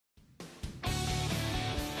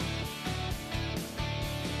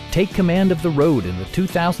Take command of the road in the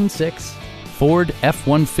 2006 Ford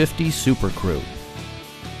F-150 SuperCrew.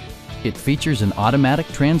 It features an automatic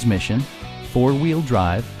transmission, four-wheel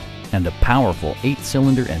drive, and a powerful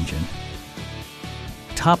 8-cylinder engine.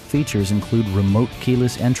 Top features include remote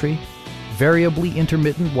keyless entry, variably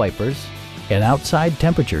intermittent wipers, an outside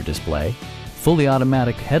temperature display, fully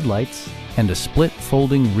automatic headlights, and a split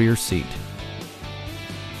folding rear seat.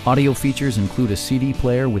 Audio features include a CD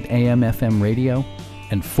player with AM/FM radio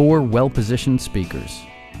and 4 well-positioned speakers.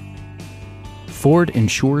 Ford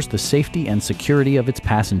ensures the safety and security of its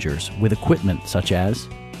passengers with equipment such as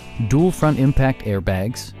dual front impact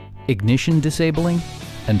airbags, ignition disabling,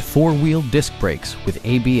 and 4-wheel disc brakes with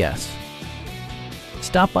ABS.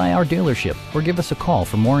 Stop by our dealership or give us a call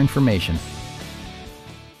for more information.